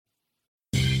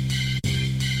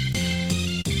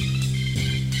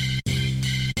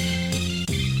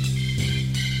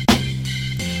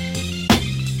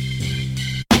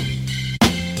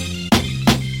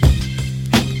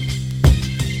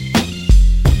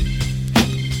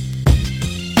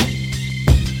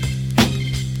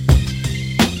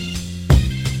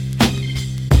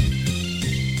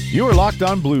You are Locked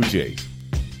On Blue Jays,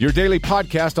 your daily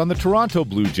podcast on the Toronto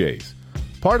Blue Jays,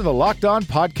 part of the Locked On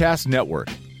Podcast Network,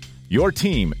 your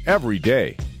team every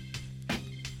day.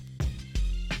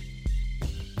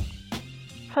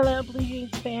 Hello, Blue Jays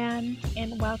fans,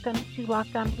 and welcome to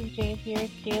Locked On Blue Jays, your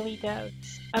daily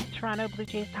dose of Toronto Blue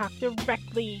Jays talk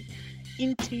directly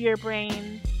into your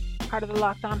brain, part of the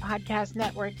Locked On Podcast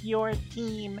Network, your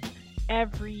team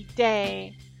every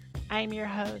day. I'm your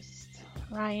host,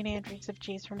 Ryan Andrews of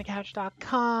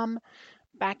JaysFromTheCouch.com,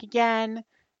 back again,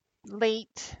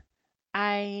 late.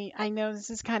 I know this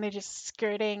is kind of just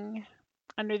skirting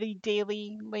under the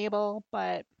daily label,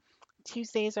 but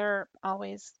Tuesdays are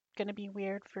always going to be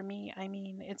weird for me. I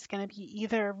mean, it's going to be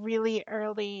either really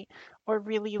early or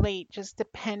really late, just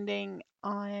depending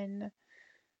on,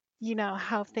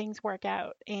 how things work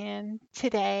out. And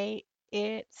today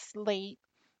it's late,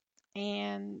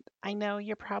 and I know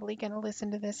you're probably going to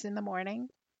listen to this in the morning.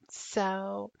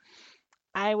 So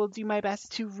I will do my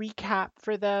best to recap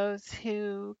for those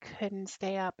who couldn't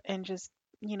stay up and just,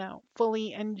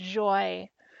 fully enjoy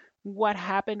what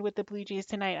happened with the Blue Jays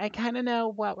tonight. I kind of know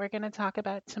what we're going to talk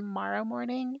about tomorrow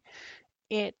morning.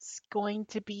 It's going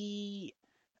to be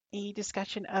a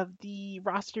discussion of the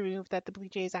roster move that the Blue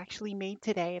Jays actually made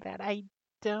today that I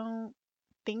don't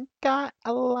think got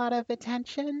a lot of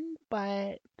attention,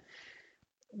 but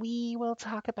we will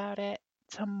talk about it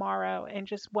tomorrow and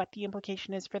just what the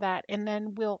implication is for that. And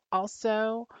then we'll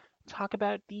also talk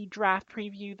about the draft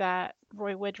preview that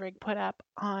Roy Woodring put up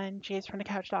on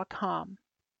jaysfromthecouch.com.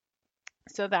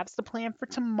 So that's the plan for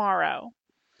tomorrow.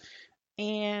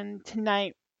 And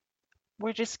tonight,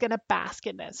 we're just going to bask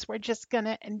in this. We're just going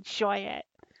to enjoy it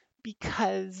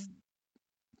because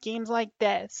games like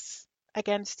this,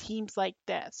 against teams like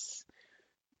this,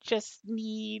 just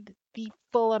need the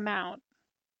full amount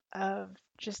of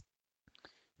just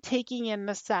taking in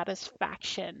the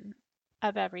satisfaction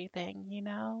of everything,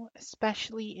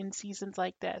 especially in seasons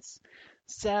like this.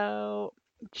 So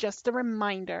just a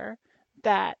reminder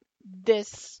that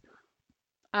this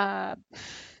I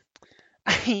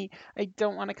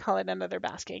don't want to call it another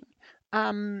basking.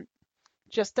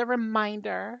 Just a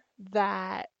reminder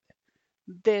that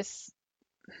this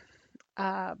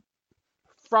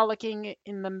frolicking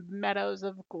in the meadows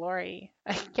of glory,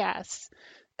 I guess.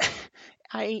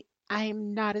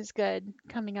 I'm not as good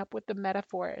coming up with the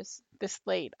metaphors this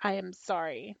late. I am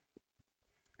sorry.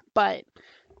 But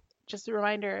just a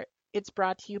reminder, it's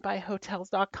brought to you by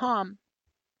Hotels.com.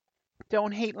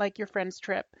 Don't hate like your friend's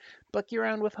trip. Book your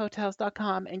own with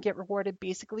Hotels.com and get rewarded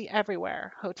basically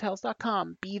everywhere.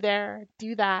 Hotels.com. Be there,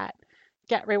 do that,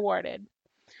 get rewarded.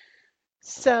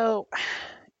 So,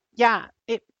 yeah,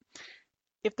 if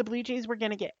the Blue Jays were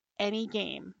going to get any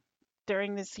game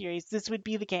during this series, this would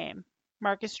be the game.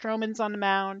 Marcus Stroman's on the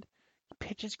mound. He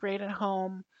pitches great at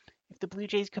home. If the Blue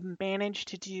Jays could manage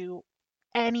to do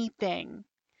anything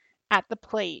at the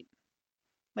plate,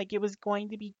 like it was going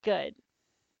to be good.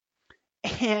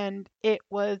 And it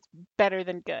was better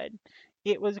than good.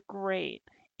 It was great.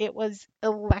 It was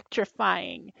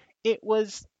electrifying. It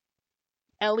was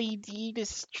LED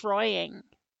destroying.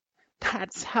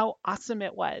 That's how awesome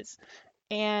it was.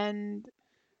 And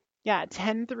yeah,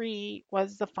 10-3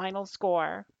 was the final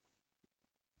score.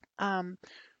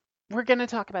 We're going to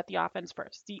talk about the offense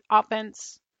first. The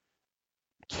offense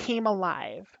came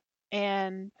alive.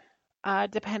 And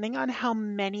depending on how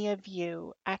many of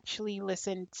you actually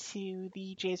listened to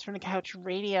the Jays from the Couch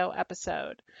radio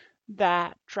episode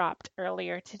that dropped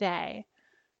earlier today,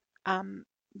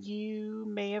 you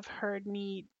may have heard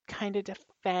me kind of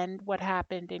defend what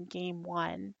happened in game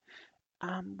one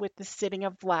with the sitting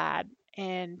of Vlad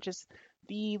and just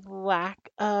the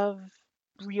lack of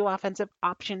real offensive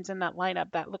options in that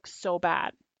lineup that looks so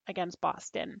bad against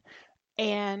Boston.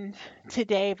 And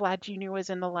today, Vlad Jr. was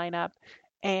in the lineup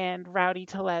and Rowdy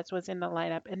Tellez was in the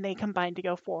lineup, and they combined to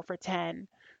go 4 for 10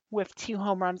 with 2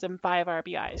 home runs and 5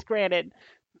 RBIs. Granted,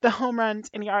 the home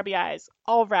runs and the RBIs,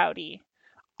 all Rowdy,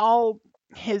 all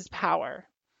his power,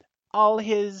 all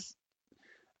his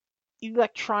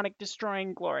electronic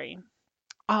destroying glory,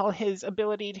 all his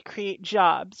ability to create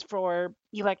jobs for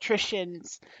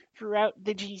electricians throughout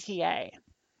the GTA.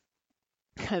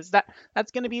 Because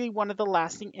that's going to be one of the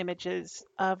lasting images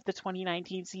of the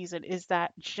 2019 season is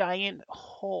that giant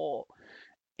hole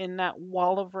in that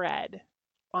wall of red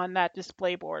on that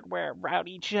display board where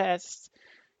Rowdy just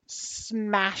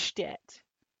smashed it,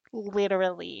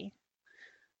 literally.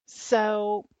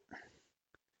 So,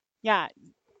 yeah,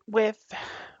 with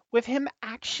him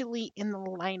actually in the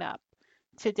lineup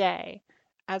today,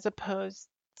 as opposed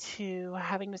to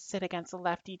having to sit against a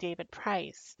lefty David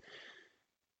Price,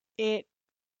 it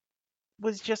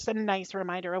was just a nice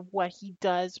reminder of what he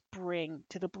does bring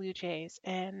to the Blue Jays.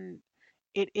 And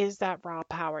it is that raw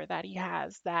power that he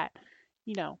has that,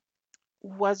 you know,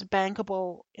 was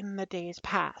bankable in the days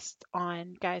past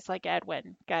on guys like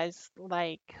Edwin, guys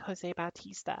like Jose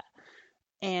Bautista,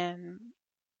 and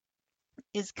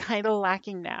is kind of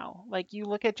lacking now. Like you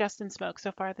look at Justin Smoke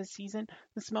so far this season,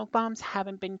 the smoke bombs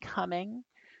haven't been coming.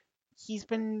 He's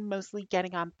been mostly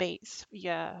getting on base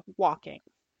via walking.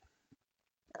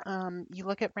 You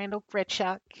look at Randall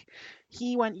Grichuk,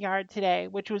 he went yard today,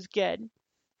 which was good,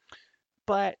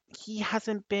 but he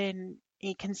hasn't been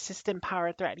a consistent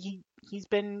power threat. He's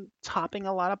been topping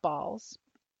a lot of balls.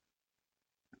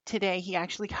 Today he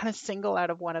actually got a single out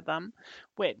of one of them,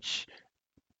 which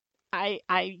I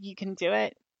you can do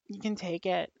it. You can take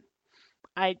it.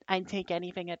 I'd take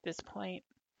anything at this point.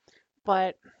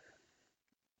 But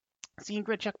seeing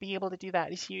Grichuk be able to do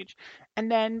that is huge.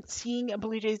 And then seeing a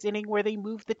Blue Jays inning where they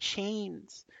move the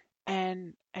chains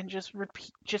and just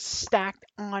repeat, just stacked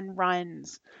on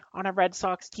runs on a Red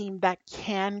Sox team that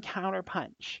can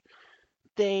counterpunch.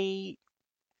 They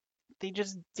they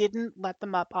just didn't let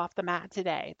them up off the mat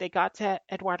today. They got to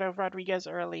Eduardo Rodriguez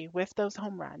early with those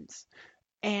home runs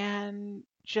and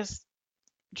just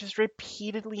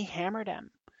repeatedly hammered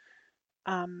him.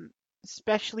 Um,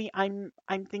 Especially I'm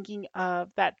thinking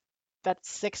of that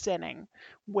sixth inning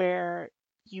where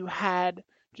you had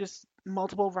just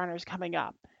multiple runners coming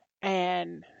up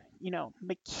and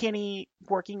McKinney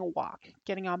working a walk,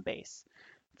 getting on base.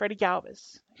 Freddie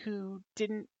Galvis, who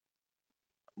didn't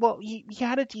well, he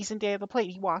had a decent day at the plate.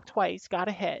 He walked twice, got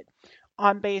a hit,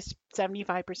 on base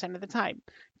 75% of the time,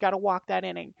 got to walk that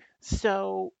inning.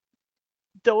 So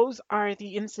those are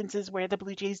the instances where the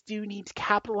Blue Jays do need to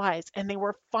capitalize, and they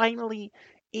were finally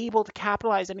able to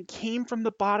capitalize, and it came from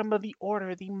the bottom of the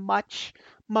order, the much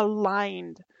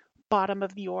maligned bottom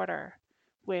of the order,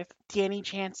 with Danny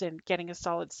Jansen getting a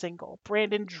solid single,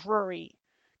 Brandon Drury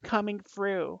coming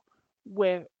through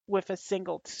with a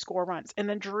single to score runs, and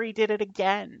then Drury did it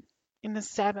again in the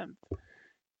seventh.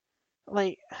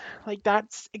 Like, like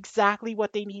that's exactly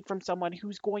what they need from someone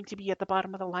who's going to be at the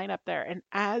bottom of the lineup there. And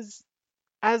as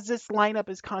this lineup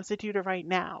is constituted right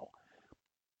now,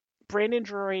 Brandon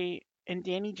Drury and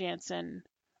Danny Jansen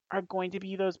are going to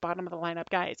be those bottom of the lineup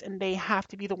guys, and they have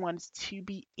to be the ones to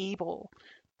be able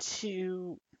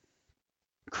to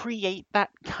create that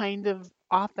kind of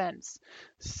offense.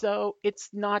 So it's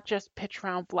not just pitch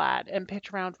around Vlad and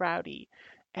pitch around Rowdy,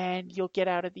 and you'll get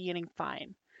out of the inning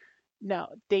fine. No,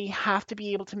 they have to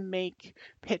be able to make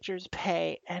pitchers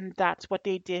pay, and that's what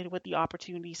they did with the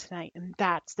opportunities tonight. And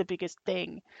that's the biggest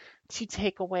thing to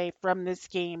take away from this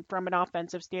game from an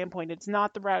offensive standpoint. It's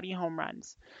not the Rowdy home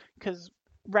runs, because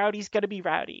Rowdy's going to be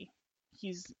Rowdy.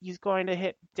 He's going to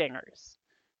hit dingers.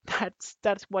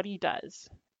 That's what he does.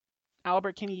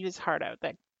 Albert can eat his heart out,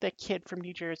 that kid from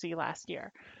New Jersey last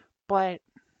year. But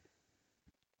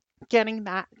getting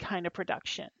that kind of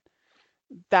production,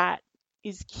 that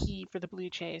is key for the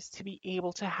Blue Jays to be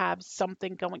able to have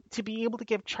something going, to be able to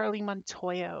give Charlie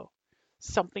Montoyo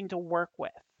something to work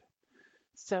with.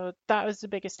 So that was the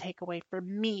biggest takeaway for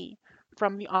me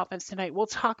from the offense tonight. We'll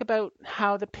talk about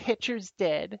how the pitchers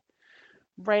did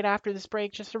right after this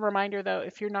break. Just a reminder, though,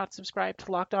 if you're not subscribed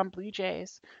to Locked On Blue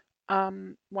Jays,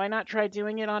 why not try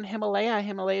doing it on Himalaya?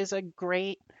 Himalaya is a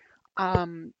great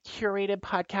curated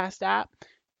podcast app.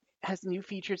 Has new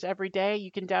features every day.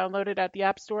 You can download it at the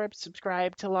App Store,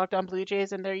 subscribe to Locked On Blue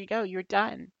Jays, and there you go. You're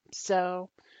done. So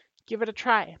give it a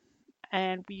try,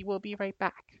 and we will be right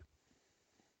back.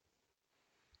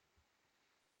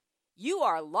 You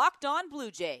are Locked On Blue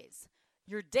Jays,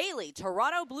 your daily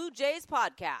Toronto Blue Jays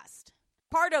podcast.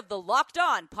 Part of the Locked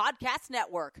On Podcast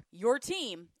Network, your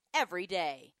team every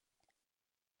day.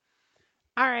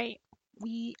 All right,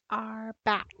 we are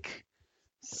back.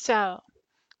 So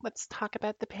let's talk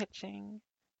about the pitching.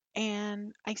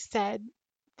 And I said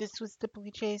this was the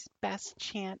Blue Jays' best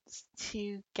chance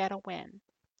to get a win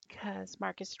because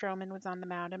Marcus Stroman was on the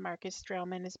mound, and Marcus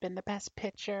Stroman has been the best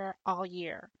pitcher all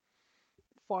year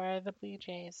for the Blue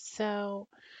Jays. So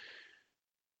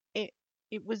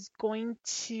it was going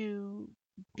to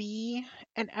be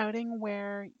an outing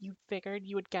where you figured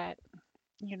you would get,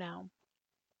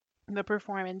 the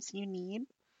performance you need.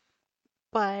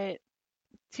 But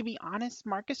to be honest,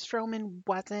 Marcus Stroman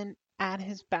wasn't at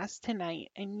his best tonight,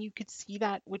 and you could see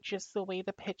that with just the way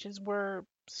the pitches were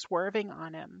swerving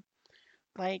on him.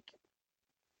 Like,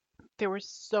 there were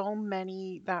so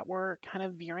many that were kind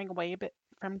of veering away a bit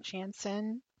from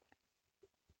Jansen,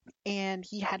 and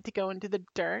he had to go into the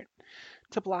dirt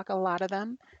to block a lot of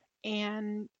them,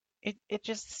 and it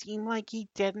just seemed like he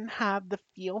didn't have the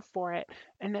feel for it,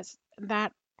 and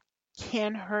that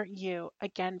can hurt you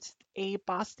against a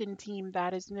Boston team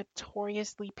that is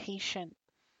notoriously patient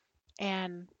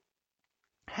and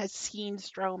has seen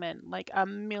Stroman like a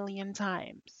million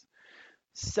times.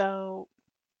 So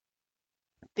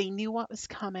they knew what was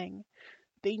coming.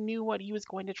 They knew what he was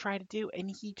going to try to do, and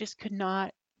he just could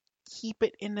not keep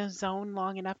it in the zone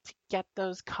long enough to get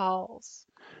those calls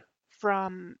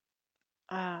from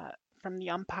uh, from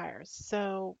the umpires.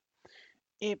 So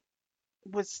it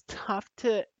was tough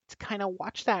to kind of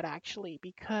watch that actually,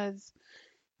 because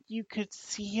you could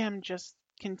see him just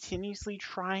continuously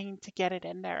trying to get it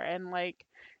in there, and like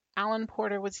Alan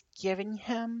Porter was giving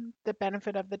him the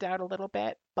benefit of the doubt a little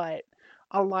bit, but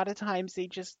a lot of times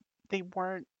they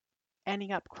weren't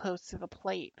ending up close to the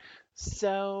plate.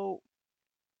 So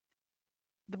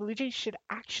the Blue Jays should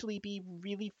actually be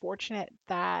really fortunate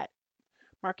that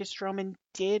Marcus Stroman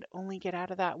did only get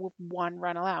out of that with one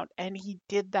run allowed. And he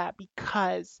did that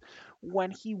because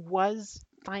when he was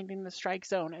finding the strike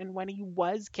zone and when he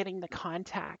was getting the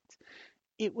contact,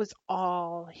 it was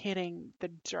all hitting the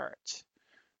dirt.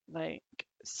 Like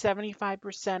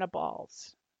 75% of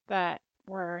balls that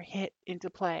were hit into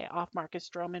play off Marcus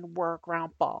Stroman were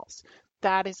ground balls.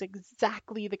 That is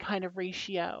exactly the kind of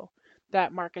ratio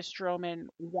that Marcus Stroman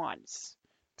wants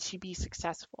to be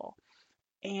successful.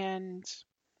 And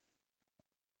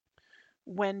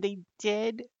when they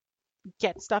did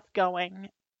get stuff going,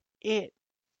 it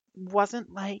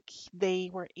wasn't like they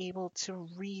were able to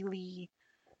really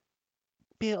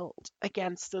build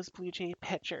against those Blue Jay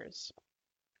pitchers.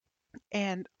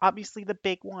 And obviously the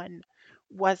big one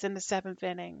was in the seventh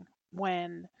inning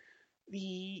when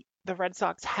the Red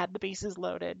Sox had the bases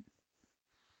loaded.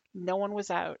 No one was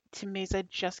out. Tim Mayza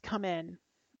had just come in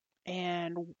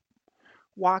and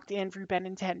walked in for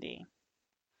Benintendi.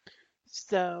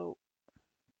 So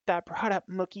that brought up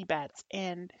Mookie Betts.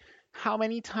 And how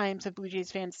many times have Blue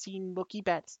Jays fans seen Mookie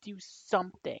Betts do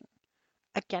something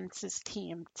against his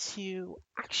team to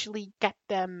actually get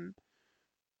them,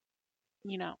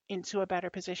 into a better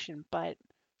position? But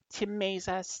Tim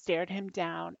Mayza stared him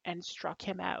down and struck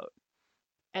him out,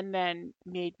 and then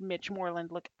made Mitch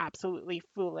Moreland look absolutely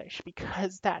foolish,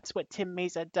 because that's what Tim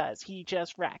Mayza does. He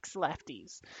just racks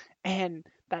lefties, and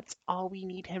that's all we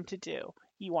need him to do.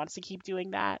 He wants to keep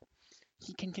doing that.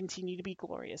 He can continue to be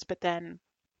glorious. But then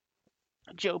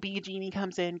Joe Biagini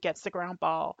comes in, gets the ground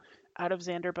ball out of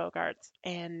Xander Bogaerts,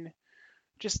 and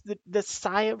just the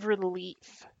sigh of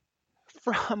relief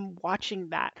from watching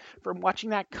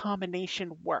that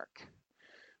combination work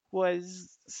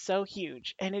was so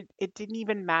huge. And it didn't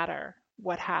even matter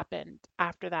what happened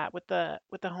after that with the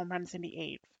home runs in the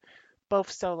eighth.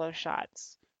 Both solo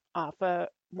shots,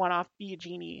 one off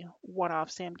Biagini, one off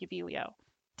Sam Gaviglio.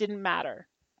 Didn't matter.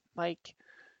 Like,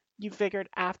 you figured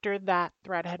after that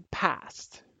threat had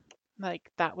passed,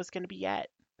 like that was going to be it.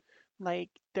 Like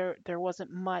there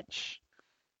wasn't much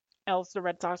else the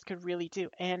Red Sox could really do,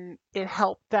 and it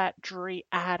helped that Drury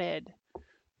added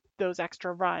those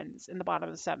extra runs in the bottom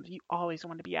of the seventh. You always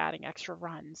want to be adding extra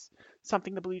runs,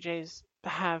 something the Blue Jays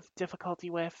have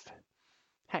difficulty with.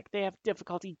 Heck, they have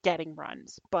difficulty getting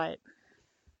runs, but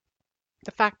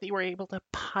the fact that you were able to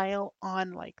pile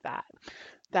on like that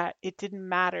it didn't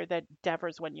matter that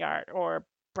Devers went yard or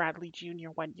Bradley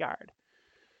Jr. went yard.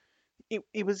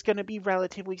 It was going to be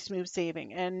relatively smooth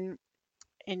sailing, and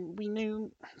we knew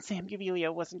Sam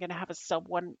Gaviglio wasn't going to have a sub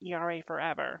 1 ERA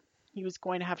forever. He was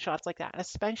going to have shots like that,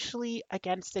 especially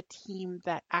against a team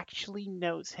that actually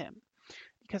knows him.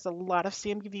 Because a lot of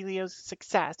Sam Gaviglio's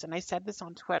success, and I said this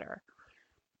on Twitter,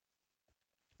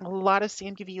 a lot of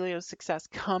Sam Gaviglio's success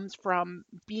comes from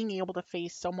being able to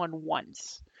face someone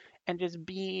once and just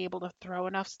being able to throw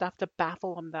enough stuff to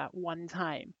baffle him that one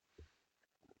time.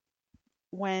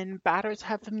 When batters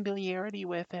have familiarity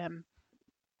with him,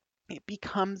 it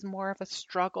becomes more of a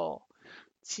struggle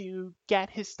to get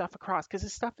his stuff across, because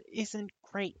his stuff isn't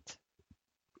great.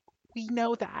 We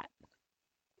know that.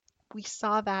 We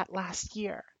saw that last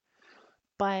year.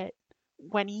 But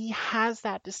when he has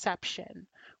that deception,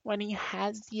 when he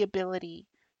has the ability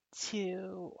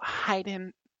to hide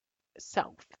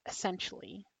himself,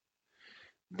 essentially,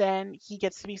 then he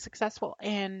gets to be successful.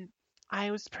 And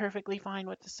I was perfectly fine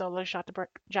with the solo shot to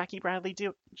Jackie Bradley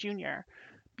Jr.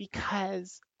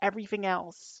 because everything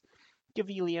else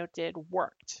Gaviglio did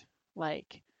worked.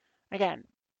 Like, again,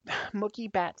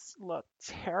 Mookie Betts looked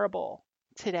terrible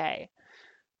today.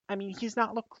 I mean, he's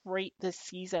not looked great this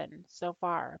season so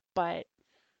far, but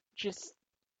just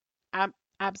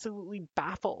absolutely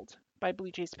baffled by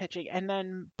Blue Jays pitching. And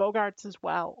then Bogaerts as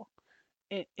well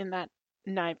in that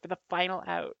ninth for the final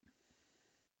out.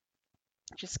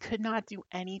 Just could not do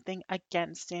anything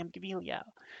against Sam Gaviglio.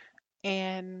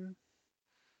 And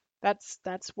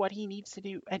That's what he needs to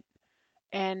do.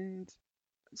 And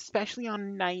especially on a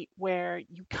night where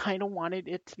you kind of wanted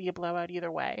it to be a blowout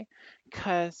either way,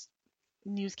 because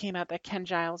news came out that Ken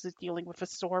Giles is dealing with a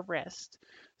sore wrist,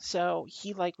 so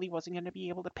he likely wasn't going to be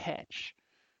able to pitch.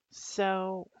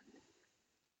 So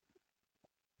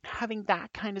having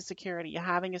that kind of security,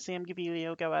 having a Sam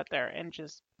Gaviglio go out there and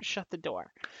just shut the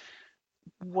door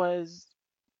was,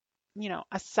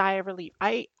 a sigh of relief.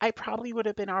 I probably would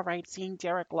have been all right seeing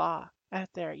Derek Law out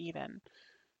there even,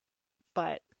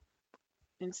 but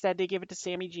instead they give it to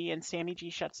Sammy G, and Sammy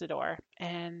G shuts the door,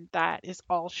 and that is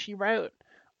all she wrote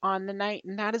on the night,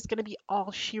 and that is going to be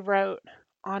all she wrote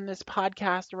on this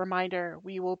podcast. A reminder,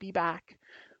 we will be back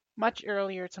much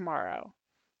earlier tomorrow,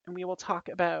 and we will talk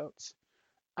about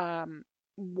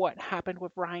what happened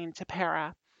with Ryan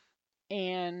Tepera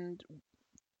and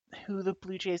who the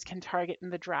Blue Jays can target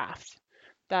in the draft.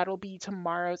 That'll be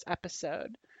tomorrow's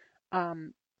episode.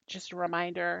 Just a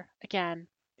reminder, again,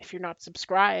 if you're not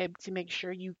subscribed, to make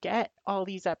sure you get all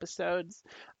these episodes.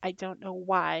 I don't know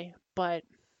why, but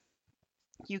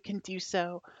you can do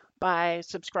so by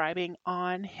subscribing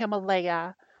on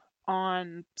Himalaya,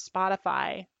 on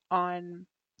Spotify, on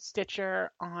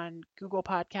Stitcher, on Google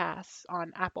Podcasts,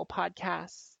 on Apple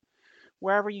Podcasts,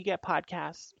 wherever you get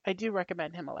podcasts. I do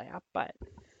recommend Himalaya, but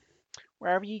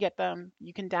wherever you get them,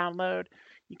 you can download,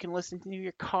 you can listen to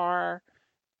your car,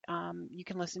 you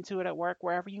can listen to it at work,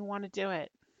 wherever you want to do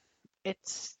it.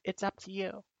 It's up to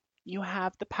you. You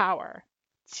have the power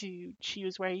to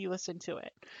choose where you listen to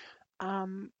it. A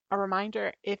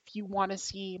reminder, if you want to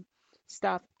see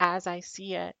stuff as I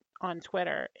see it on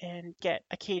Twitter and get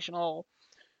occasional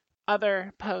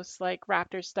other posts like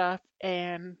Raptor stuff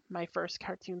and my first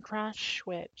cartoon crush,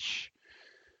 which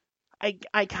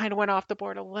I kind of went off the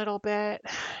board a little bit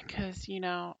because, I'm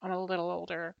a little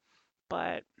older,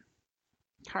 but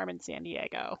Carmen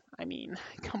Sandiego, I mean,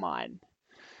 come on,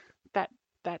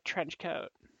 that trench coat,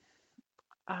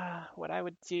 what I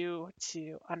would do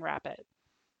to unwrap it.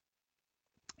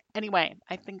 Anyway,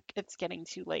 I think it's getting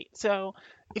too late. So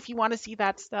if you want to see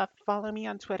that stuff, follow me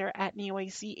on Twitter at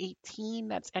NeoAC18.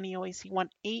 That's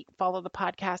NeoAC18. Follow the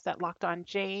podcast at Locked On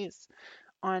Jays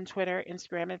on Twitter,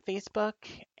 Instagram, and Facebook.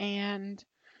 And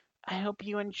I hope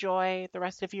you enjoy the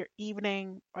rest of your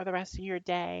evening or the rest of your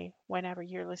day whenever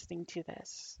you're listening to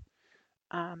this.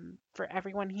 For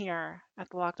everyone here at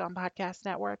the Locked On Podcast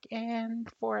Network and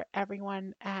for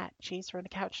everyone at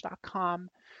JaysFromTheCouch.com,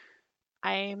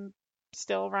 I'm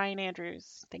still Ryan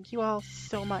Andrews. Thank you all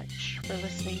so much for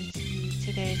listening to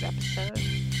today's episode,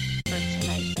 or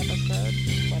tonight's episode,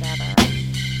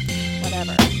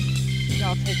 whatever.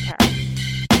 Y'all take care.